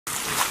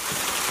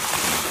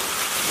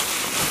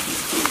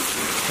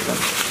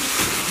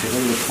个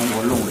就是通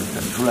过笼里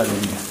蒸出来的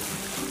面。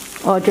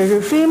哦，这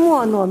是水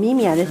磨糯米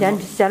面的，先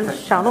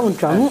上笼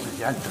蒸。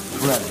先蒸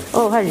出来的。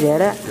哦，还热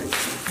的。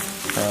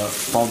对，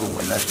保住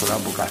温来，虽然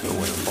不干热，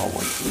我也保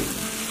过去。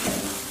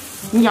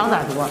你要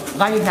再多，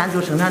俺一天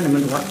就生产那么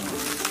多，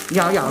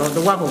要了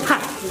都往后排。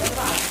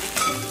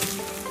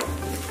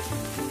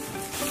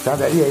现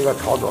在一个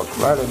操作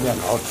出来的面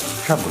糕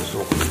全部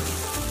熟。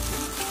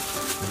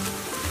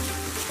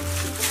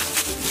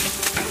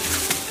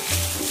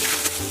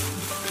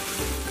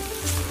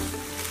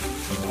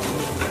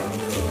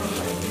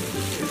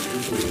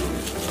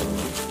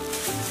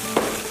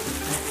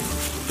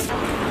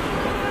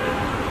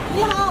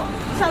你好，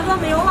小哥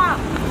没有了。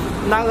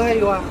哪个还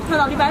有啊？快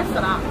到礼拜四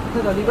了。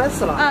快到礼拜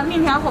四了。嗯，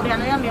明天后天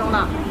的也没有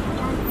了。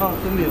哦，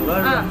都没有了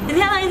是吧？今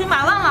天呢已经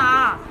卖完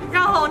了，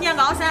然后年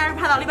糕现在是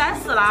排到礼拜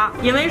四了，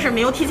因为是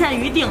没有提前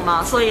预定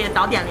嘛，所以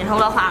到店里头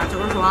的话，就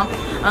是说，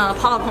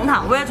跑到空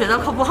档，我也觉得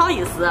可不好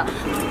意思。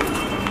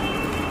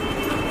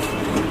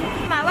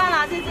卖完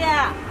了，姐姐。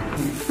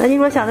那你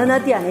说像咱那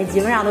店里基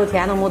本上都天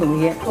天都没东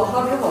西。做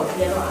好之后直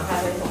接就按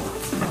排队送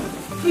了，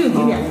不用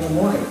几遍就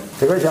没了。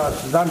这个像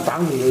是咱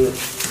当地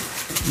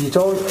一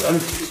周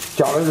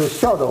叫的是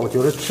小豆，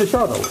就是吃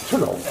小豆吃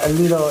肉，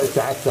里头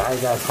加一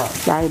点糖，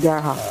加一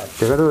点哈。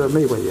这个都是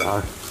玫瑰馅。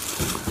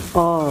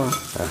哦，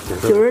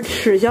就是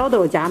赤小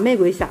豆加玫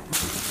瑰馅。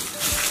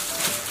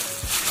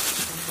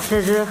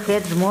这是黑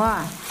芝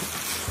麻，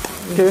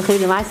这是黑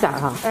芝麻馅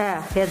哈。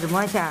哎，黑芝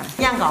麻馅。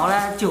年糕呢，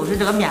就是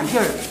这个面皮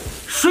儿，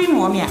水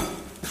磨面。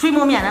水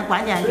磨面的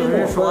关键就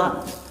是说，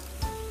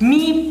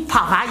米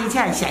泡发以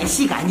前先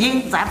洗干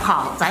净，再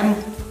泡，再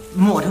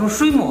磨成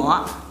水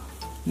磨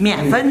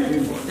面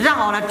粉，然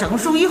后呢蒸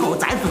熟以后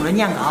再做的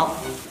年糕。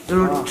就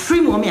是水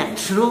磨面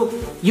吃着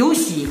又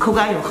细，口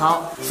感又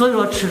好，所以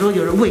说吃着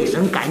就是卫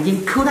生、干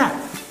净、口弹。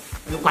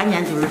关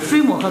键就是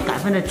水磨和干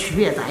粉的区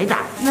别在这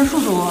儿。那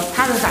叔叔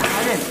他是上海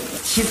人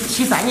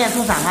，73年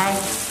从上海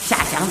下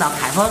乡到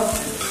开封，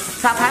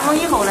到开封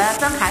以后呢，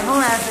咱开封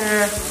呢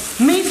是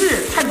美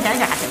食传天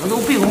下，这个都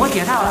不用我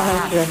介绍了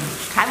啊。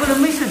开封的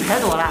美食太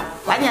多了，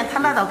关键他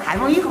来到开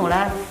封以后呢，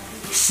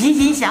心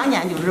心相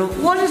念，就是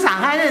我是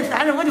上海人，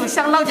但是我就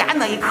想老家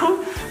那一口，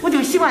我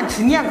就喜欢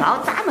吃年糕，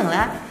咋弄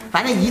呢？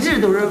反正一直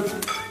都是，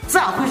只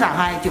要回上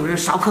海就是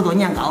烧可多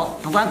年糕，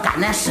不管干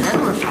的湿的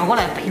都是烧过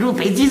来，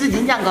背几十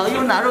斤年糕，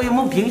有那时候又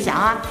没冰箱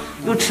啊，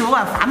又吃不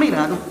完发霉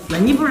了都。那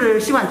你不是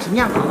喜欢吃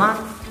年糕吗？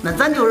那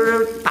咱就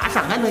是把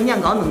上海的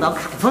年糕弄到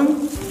开封。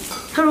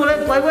他说嘞，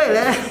乖乖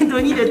嘞，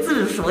对你这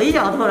字说一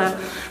下头嘞，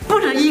不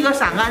是一个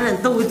上海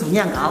人都会做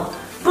年糕。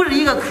不是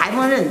一个开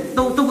封人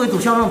都会做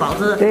小笼包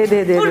子，对，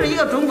不是一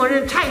个中国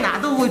人China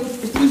都会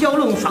一小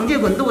笼双截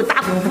棍都会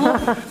打功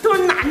夫，都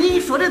是那你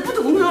说的不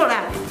动手嘞？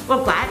我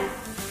说乖，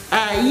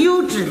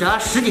有志者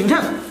事竟成，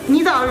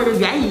你倒是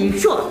愿意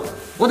学，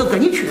我都跟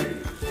你去。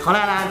后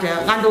来呢，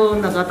俺都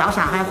那个到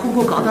上海虹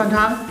口糕团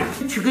厂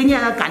去给人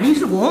家干临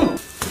时工。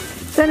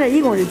咱这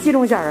一共是几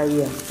种馅而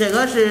已？这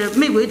个是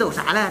玫瑰豆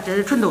沙嘞，这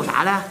是纯豆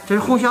沙嘞，这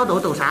是红小豆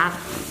豆沙，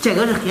这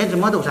个是黑芝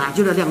麻豆沙，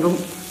就这2种。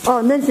哦，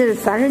那是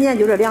30年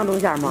就这2种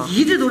馅吗？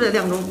一直都这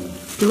2种，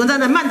就跟咱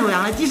的馒头一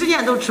样的，几十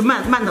年都吃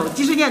馒头，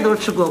几十年都是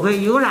吃锅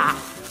盔，有啥？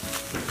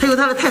它有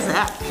它的特色，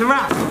是不是？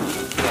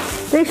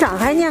这上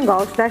海年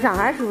糕在上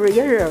海是不是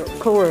也是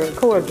口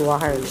味多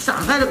还是？上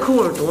海的口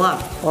味多。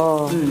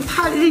哦。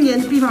他人家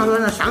比方说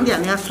那商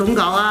店里松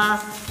糕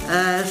啊，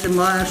什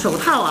么寿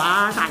桃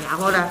啊，啥家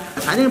伙的，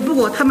反正不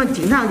过他们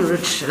经常就是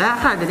吃的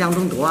还是这2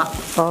种多。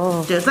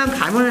哦。这咱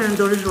开封人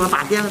都是说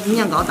把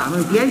年糕当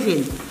成点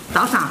心。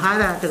到上海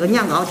的这个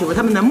年糕就是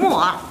他们的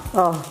馍，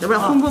这不是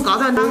虹口糕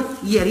团厂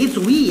夜里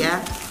做一夜，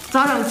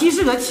早上几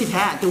十个汽车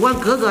就往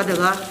各个这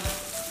个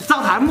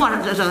早摊馍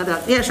上这，人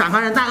家上海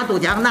人拿个豆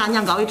浆拿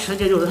年糕一吃，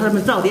这就是他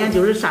们早点，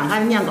就是上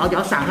海的年糕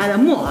叫上海的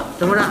馍，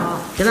是不是？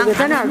跟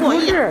咱这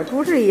儿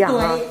主食一样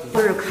啊。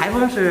对，就是开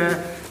封市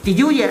第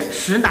9届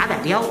市人大代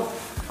表，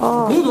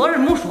工作人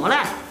没说嘞。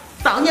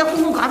到年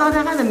虹口糕团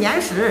厂还是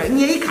面试，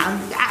你一看，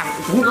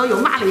工作又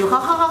麻利又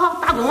好，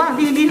打工完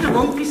临时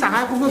工，给上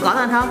海虹口糕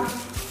团厂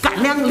干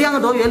2个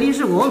多月临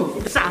时工。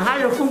上海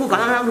是虹口糕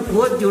团厂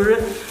就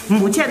是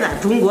目前在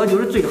中国就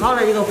是最好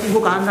的一个虹口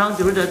糕团厂，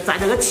就是在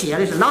这个企业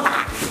里是老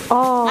大。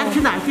俺去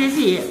那儿学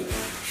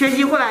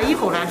习回来以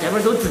后呢，这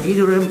边都自己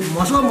就是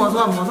摸索，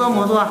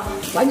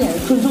关键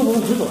是纯手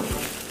工制作，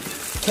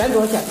全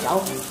做线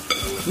条，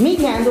每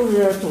天都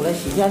是做的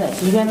新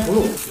鲜出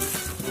炉。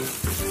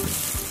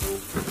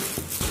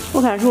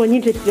我看叔，你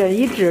这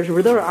一制是不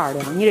是都是2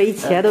两？你这一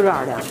切都是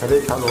2两。这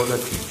里差不多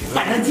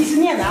干了几十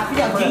年了，比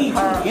较精益求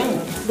精。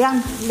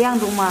两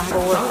种嘛，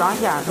双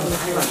馅儿。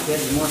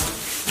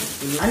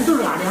俺都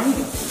是2两一个，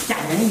价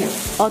钱一样。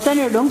咱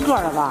这论个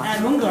的吧？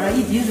论个的，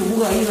一斤是5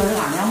个，一个是2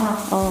两嘛。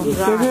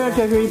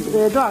这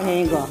是多少钱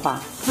一个吧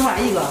？10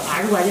万一个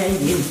，20块钱一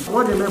斤。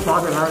我这边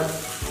包这个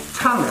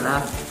长的呢，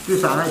给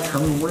上海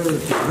称为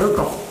吊子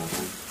糕。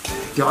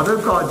吊子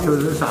糕就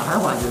是上海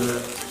话，就是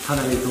它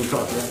那里种照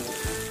片。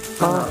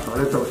做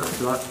的豆沙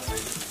角，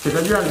这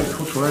个圆里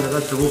突出的这个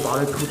支付包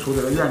里突出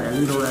这个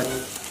圆里头的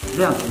2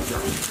种馅，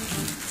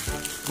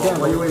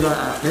我有一个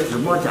黑芝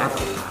麻夹头，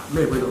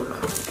每回都是。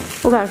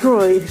我看叔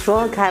叔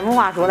说开封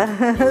话说的，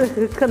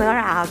可那个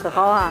啥可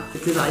好啊。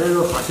给大家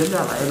都好听点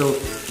吧，也都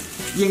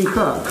迎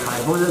合开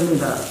封人民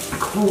的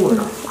口味。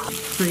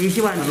自己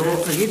喜欢吃，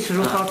自己吃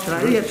出好吃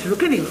了，人家吃出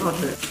肯定好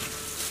吃。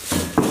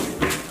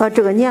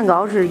这个年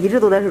糕是一直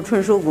都得是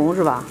纯手工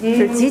是吧？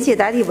是机器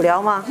代替不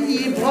了吗？机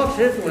器不好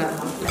吃出来。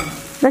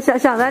那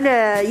像咱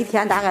这一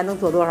天大概能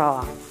做多少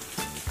啊？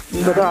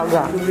你做多少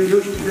个？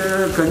就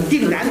是跟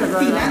订单多，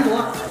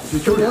需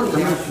求量，咱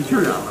们需求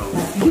量了，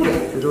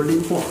这都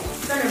灵活。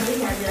咱这每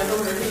天现在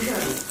都是凌晨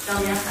2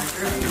点30。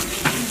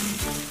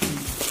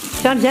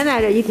像现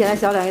在这一天的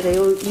销量也得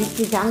有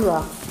几千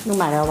个，能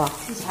卖了吧？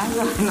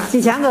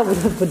几千个不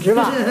止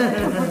吧？不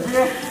止。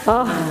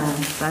哦，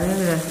反正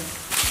是。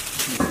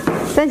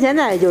咱现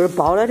在就是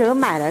包了这个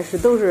卖的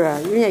都是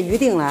人家预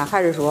定了，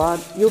还是说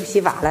有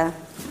批发的？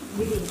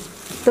预定。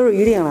都是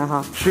预定了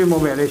哈。水磨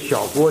面的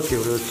效果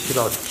就是起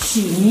到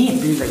细腻，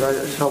比这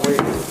个稍微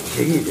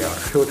轻一点，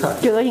手残。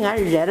这个应该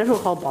是热的时候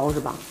好包是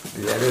吧？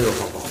热的时候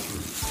好包。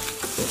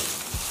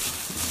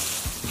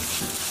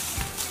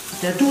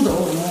这煮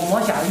豆磨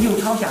馅、油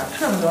炒馅，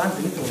全部都俺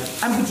自己做的，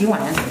俺不经外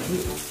面东西，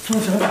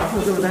从生到熟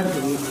都是咱自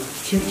己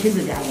亲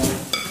自加工的。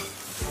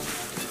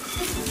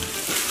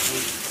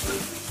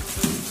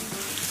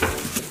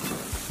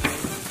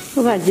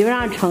我看基本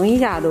上称一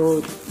下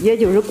都，也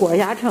就是过一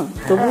下称，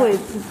都不会，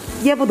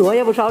也不多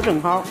也不少，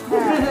正好。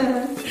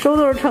手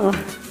都是称。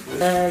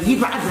一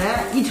抓准，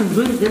一称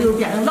准，这就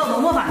变成劳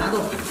动模范了都。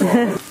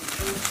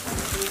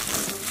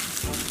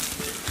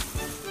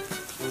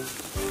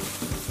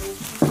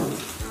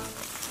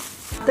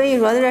等于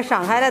说这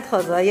上海的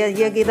特色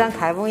也给咱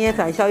开封也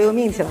算小有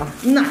名气了。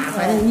那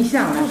反正你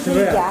想想，是不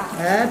是？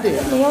哎，对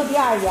呀。没有第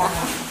二家。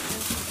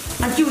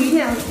俺91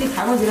年给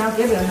开封这两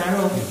街边上时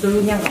候都有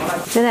年糕了。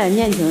现在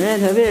年轻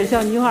人，特别是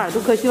小女孩，都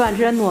可喜欢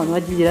吃糯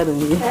糯唧唧的东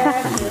西。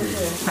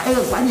再一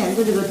个关键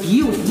是这个低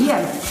油低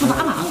盐不发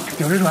胖，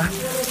就是说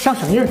小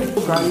生人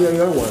干原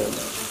味，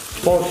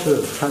保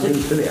持产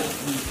品质量，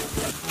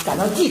干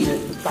到极致，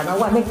干到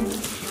完美。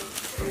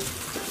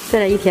现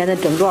在一天得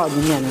挣多少斤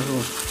面的时候？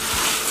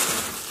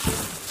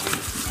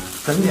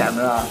蒸面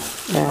的啊，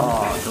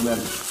蒸面，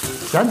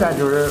现在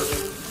就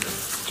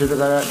这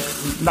个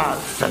拿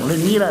蒸的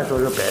米来说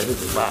是100多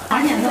斤吧。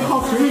关键是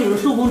好吃的就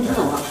是手工制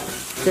作。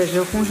这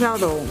是红小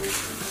豆，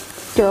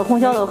这个红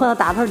小豆和那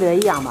大盆的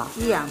一样吧？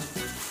一样，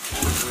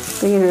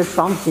等于是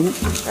双拼。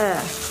哎。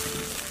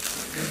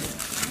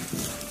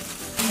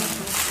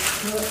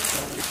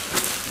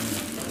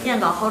年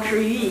糕好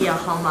吃，寓意也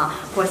好嘛。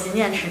过新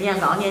年吃年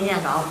糕，年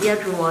年糕，也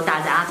祝大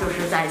家就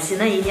是在新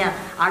的一年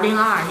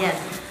2022年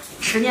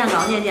吃年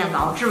糕，年年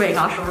糕，职位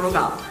高，收入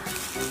高。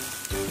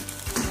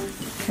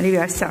看里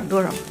边馅儿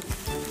多少？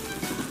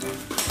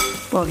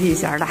薄皮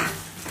馅儿的，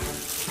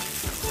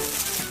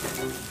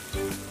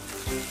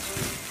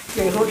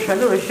这一口吃的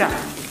都是馅儿。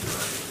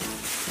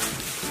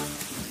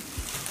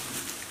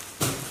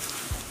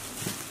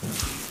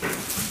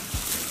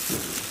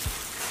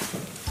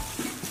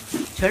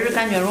确实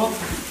感觉中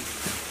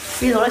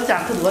里头的馅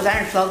儿可多，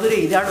但是吃到嘴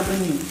里一点都不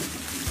腻。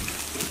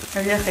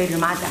而且黑芝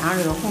麻加上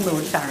这个红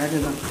豆馅儿的这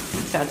个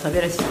馅儿特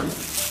别的香。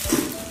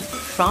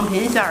双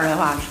拼馅儿的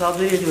话，吃到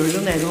嘴里就是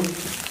有那种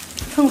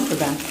层次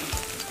感，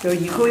就是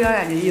一口咬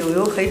下去又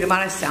有黑芝麻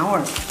的香味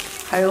儿，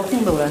还有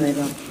红豆的那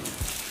个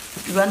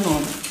软糯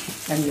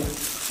感觉。